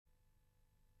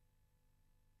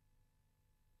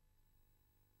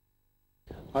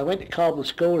I went to Carbon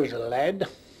School as a lad,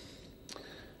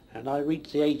 and I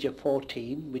reached the age of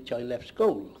 14, which I left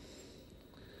school.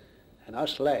 And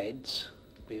us lads,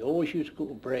 we always used to go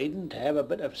to Breydon to have a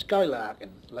bit of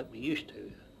skylarking, like we used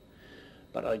to.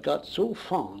 But I got so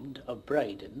fond of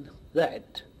Breydon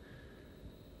that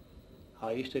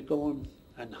I used to go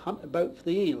and hunt about for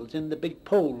the eels in the big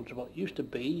pools, what used to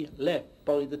be left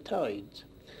by the tides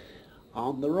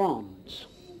on the ronds,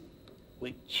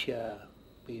 which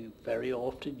we very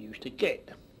often used to get.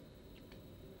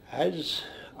 As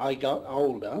I got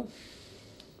older,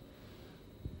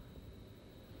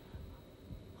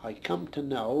 I come to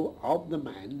know of the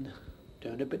man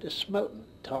doing a bit of smelting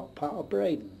top part of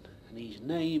Breydon, and his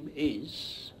name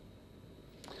is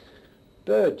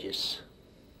Burgess.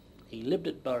 He lived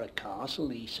at Borough Castle.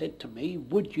 He said to me,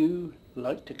 "Would you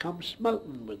like to come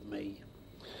smelting with me?"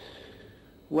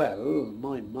 Well,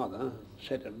 my mother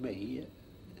said to me,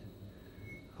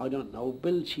 "I don't know,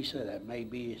 Bill," she said, "there may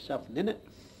be something in it."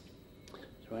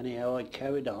 So anyhow, I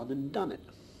carried on and done it.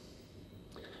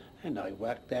 And I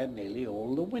worked there nearly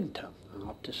all the winter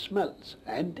after smelts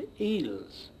and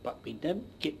eels. But we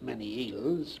didn't get many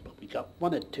eels, but we got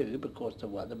one or two because the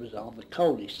weather was on the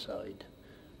coldish side.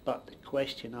 But the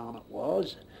question on it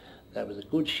was, there was a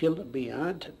good shilling to be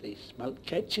earned at the smelt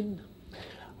catching.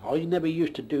 I never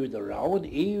used to do the rowing.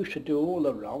 He used to do all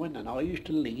the rowing, and I used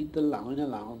to lead the line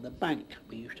along the bank.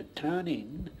 We used to turn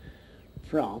in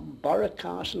from Borough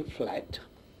Castle Flat,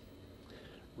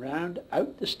 round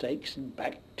out the stakes and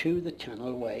back to the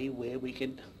channel way where we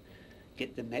could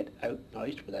get the net out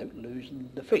nice without losing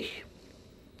the fish.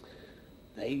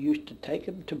 They used to take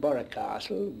them to Borough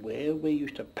Castle, where we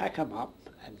used to pack them up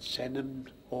and send them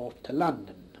off to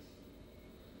London.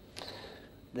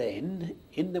 Then,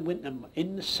 in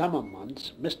the summer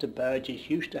months, Mr. Burgess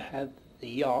used to have the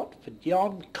yacht for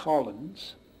John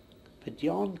Collins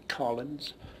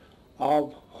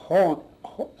of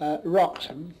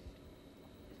Wroxham,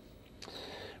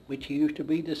 which he used to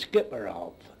be the skipper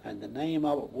of, and the name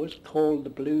of it was called the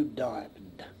Blue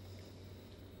Diamond.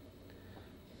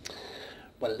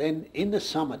 Well then, in the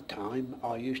summertime,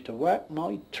 I used to work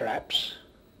my traps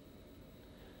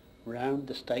round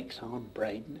the stakes on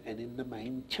Breydon and in the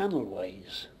main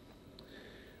channelways,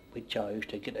 which I used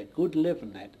to get a good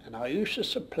living at, and I used to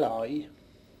supply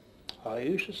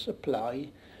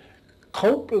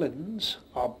Copeland's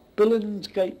of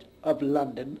Billingsgate of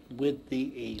London with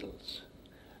the eels,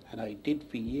 and I did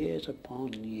for years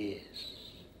upon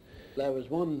years. There was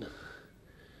one,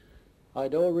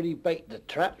 I'd already baked the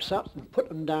traps up and put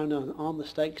them down on the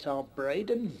stakes of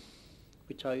Breydon,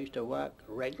 which I used to work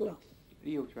regular.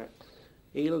 Eel traps.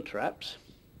 Eel traps.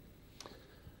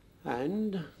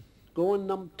 And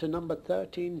going to number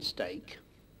 13 stake,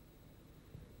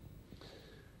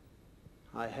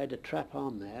 I had a trap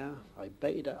on there. I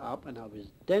baited it up, and I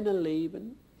was then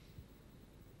a-leaving.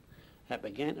 It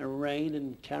began to rain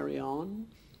and carry on.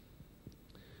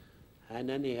 And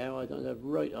anyhow, I thought,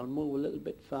 right, I'll move a little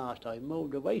bit fast. I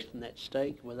moved away from that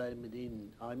stake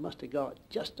I must have got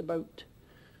just about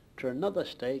to another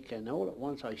stake, and all at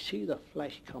once I see the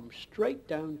flash come straight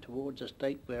down towards the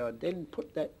stake where I then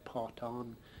put that pot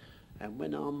on. And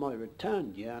when on my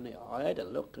return journey I had a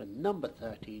look, and number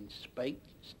 13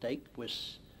 stake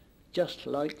was just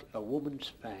like a woman's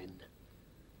fan.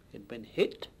 It had been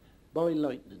hit by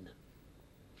lightning.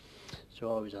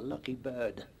 So I was a lucky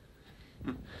bird.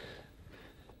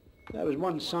 That was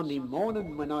one Sunday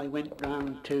morning when I went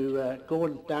round to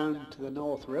going down to the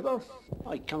North River.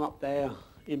 I come up there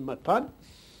in my punt,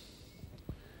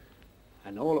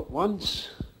 and all at once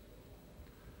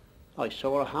I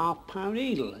saw a half-pound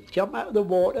eel jump out of the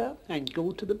water and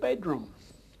go to the bedroom.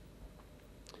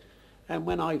 And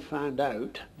when I found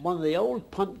out, one of the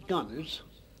old punt gunners,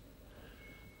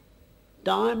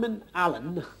 Diamond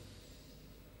Allen,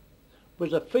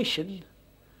 was a-fishing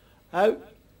out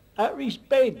his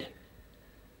bed.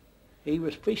 He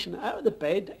was fishing out of the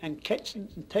bed and catching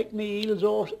and taking the eels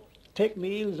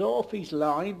off his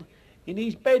line in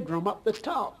his bedroom up the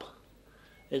top,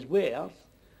 is where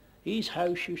his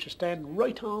house used to stand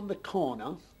right on the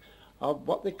corner of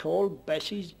what they call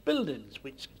Bessie's Buildings,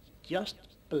 which just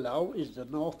below is the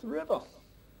North River.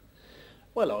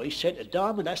 Well, I said to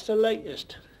Diamond, "That's the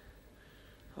latest."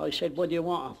 I said, "What do you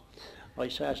want?" I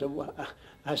said,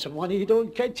 "Why you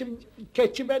don't catch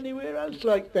him anywhere else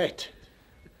like that?"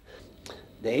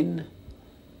 Then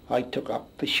I took up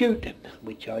for shooting,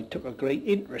 which I took a great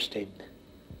interest in.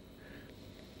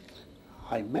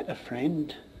 I met a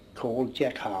friend called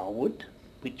Jack Harwood,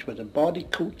 which was a body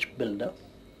coach builder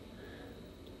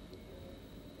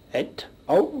at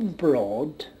Open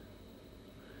Broad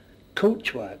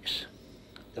Coachworks,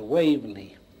 the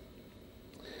Waverley,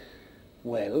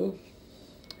 Well,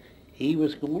 he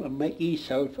was going to make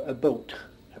himself a boat,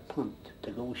 a punt,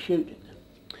 to go shooting,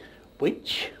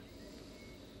 which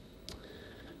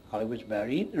I was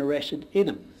very interested in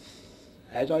him.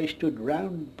 As I stood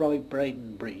round by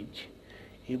Breydon Bridge,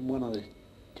 in one of the,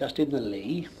 just in the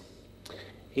lee,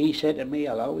 he said to me,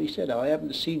 "Hello," he said, "I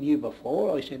haven't seen you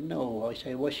before." I said, "No." I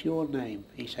said, "What's your name?"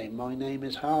 He said, "My name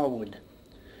is Harwood."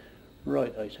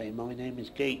 "Right," I say, "My name is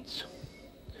Gates."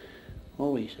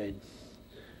 "Oh," he said.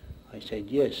 I said,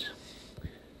 "Yes."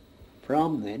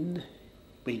 From then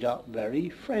we got very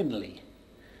friendly,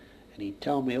 and he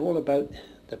told me all about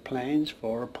the plans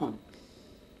for a punt,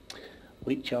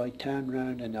 which I turned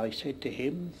round and I said to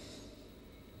him,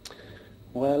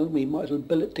 "Well, we might as well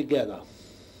build it together."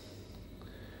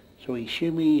 So he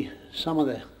showed me some of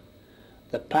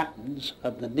the patterns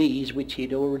of the knees which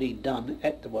he'd already done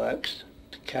at the works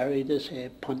to carry this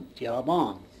here punt job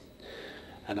on.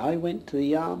 And I went to the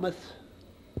Yarmouth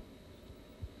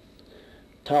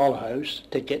Toll House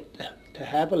to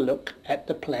have a look at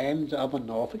the plans of a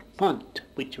Norfolk punt,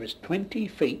 which was 20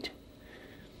 feet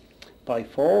by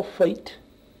 4 feet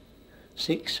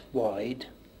 6 wide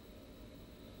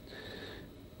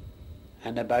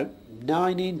and about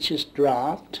 9 inches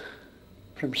draught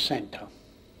from centre.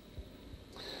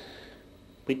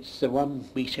 Which the one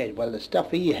we said, well, the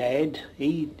stuff he had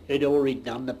already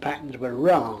done, the patterns were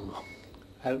wrong,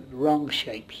 wrong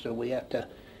shapes, so we have to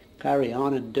carry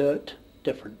on and do it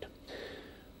different.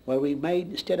 Well, we made,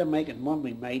 instead of making one,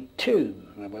 we made two.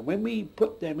 And when we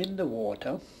put them in the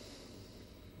water,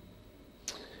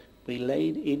 we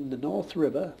laid in the North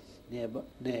River near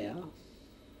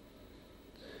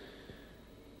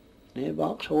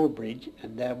Vauxhall Bridge,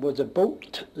 and there was a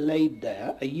boat laid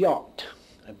there, a yacht,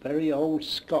 a very old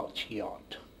Scotch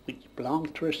yacht, which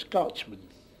belonged to a Scotsman.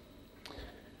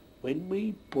 When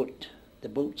we put the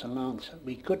boats alongside,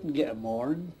 we couldn't get a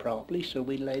mooring properly, so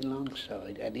we laid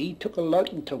alongside, and he took a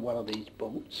liking to one of these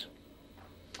boats.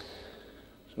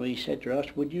 So he said to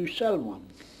us, "Would you sell one?"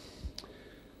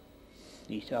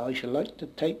 He said, "I should like to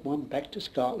take one back to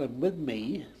Scotland with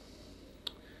me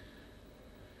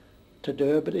to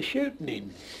do a bit of shooting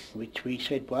in," which we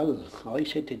said, well, I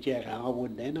said to Jack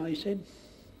Harwood then, I said,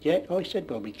 "Jack," I said,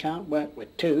 "well, we can't work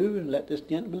with two, let this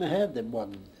gentleman have them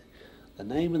one." The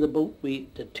name of the boat,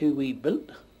 the two we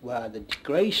built, were the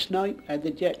Grey Snipe and the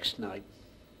Jack Snipe.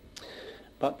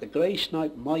 But the Grey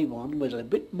Snipe, my one, was a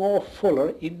bit more fuller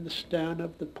in the stern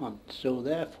of the punt, so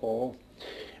therefore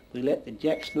we let the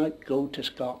Jack Snipe go to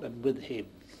Scotland with him.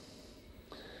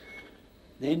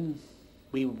 Then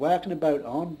we were working about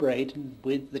on Breydon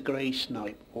with the Grey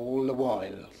Snipe all the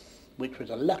while, which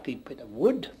was a lucky bit of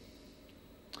wood,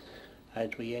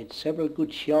 as we had several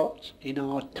good shots in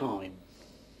our time.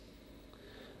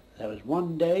 There was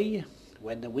one day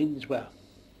when the winds were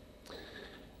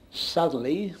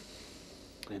southerly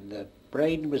and the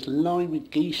Breydon was lined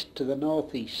with geese to the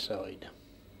northeast side,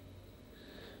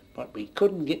 but we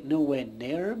couldn't get nowhere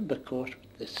near him because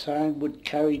the sound would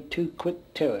carry too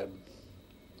quick to him.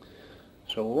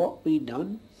 So what we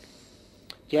done,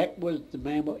 Jack was the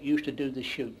man what used to do the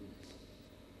shooting.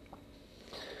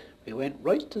 We went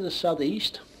right to the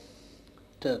southeast,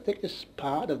 to the thickest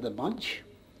part of the bunch,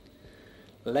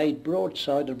 laid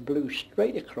broadside and blew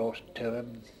straight across to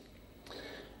him,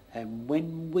 and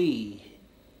when we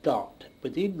got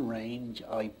within range,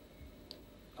 I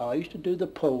used to do the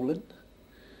poling.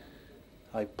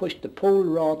 I pushed the pole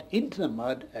rod into the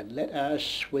mud and let her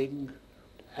swing.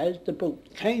 As the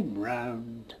boat came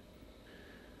round,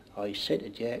 I said to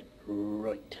Jack,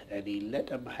 "Right," and he let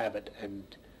him have it,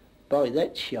 and by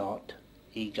that shot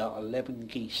he got 11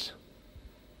 geese.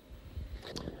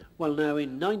 Well, now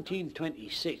in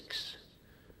 1926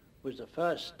 was the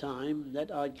first time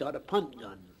that I got a punt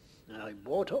gun, and I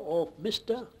bought it off the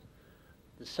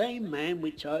same man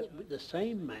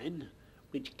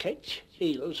which catch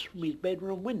eels from his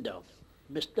bedroom window,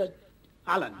 Mr.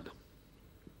 Allen.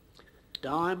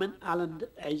 Diamond Allen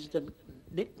is the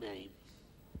nickname.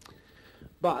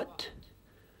 But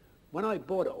when I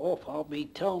bought it off of him, he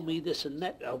told me this and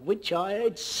that, of which I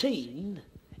had seen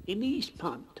in his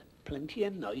punt plenty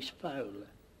of nice fowl,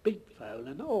 big fowl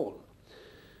and all,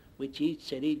 which he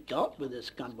said he'd got with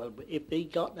this gun. Well, if he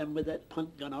got them with that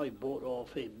punt gun I bought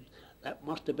off him, that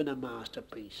must have been a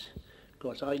masterpiece,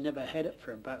 because I never had it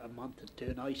for about a month or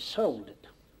two and I sold it.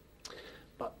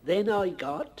 But then I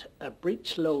got a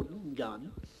breech-loading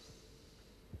gun,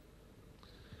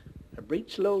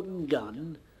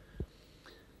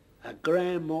 a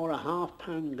gram or a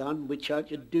half-pound gun which I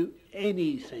could do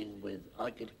anything with. I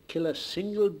could kill a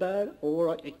single bird, or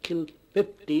I could kill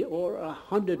 50 or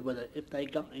 100 with it if they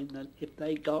got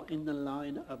in the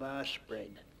line of our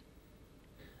spread.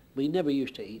 We never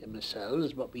used to eat them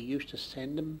ourselves, but we used to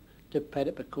send them to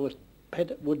Pettit because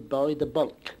Pettit would buy the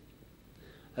bulk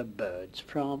of birds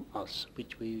from us,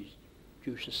 which we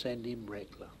used to send him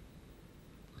regular.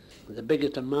 The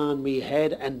biggest demand we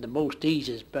had, and the most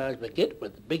easiest birds we get, were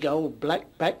the big old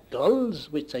black-backed gulls,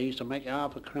 which they used to make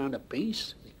half-a-crown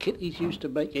apiece. The kitties used to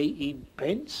make 18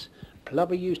 pence.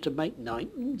 Plover used to make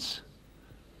 9pence.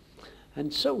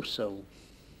 And so.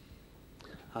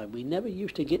 We never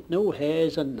used to get no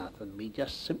hares or nothing. We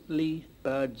just simply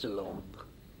birds alone.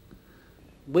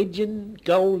 Widgeon,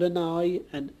 golden eye,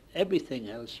 and everything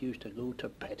else used to go to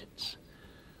Pettit's.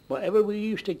 Whatever we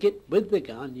used to get with the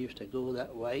gun used to go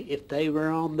that way if they were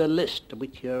on the list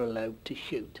which you're allowed to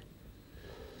shoot.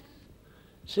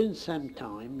 Since them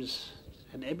times,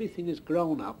 and everything has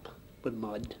grown up with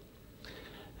mud,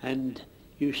 and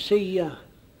you see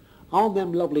on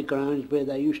them lovely grounds where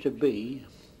they used to be,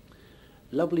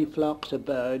 lovely flocks of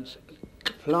birds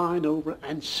flying over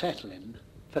and settling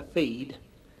for feed,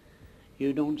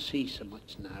 you don't see so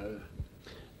much now.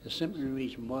 The simple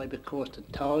reason why, because the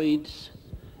tides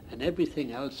and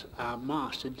everything else are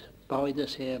mastered by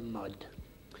this here mud.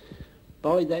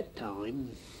 By that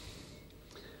time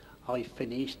I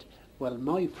finished. Well,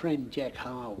 my friend Jack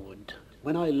Harwood,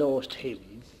 when I lost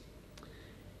him,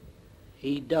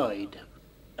 he died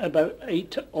about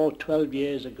 8 or 12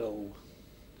 years ago.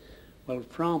 Well,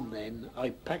 from then I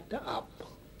packed it up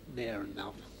near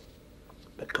enough,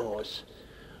 because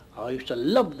I used to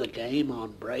love the game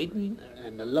on Breydon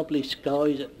and the lovely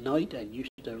skies at night, and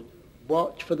used to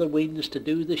watch for the winds to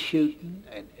do the shooting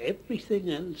and everything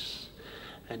else,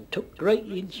 and took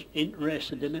great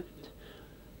interest in it,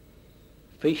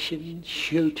 fishing,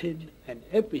 shooting and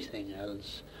everything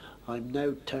else. I'm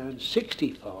now turned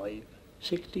 65,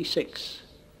 66,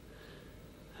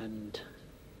 and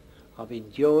I've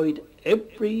enjoyed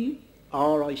every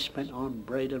hour I spent on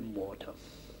Breydon Water.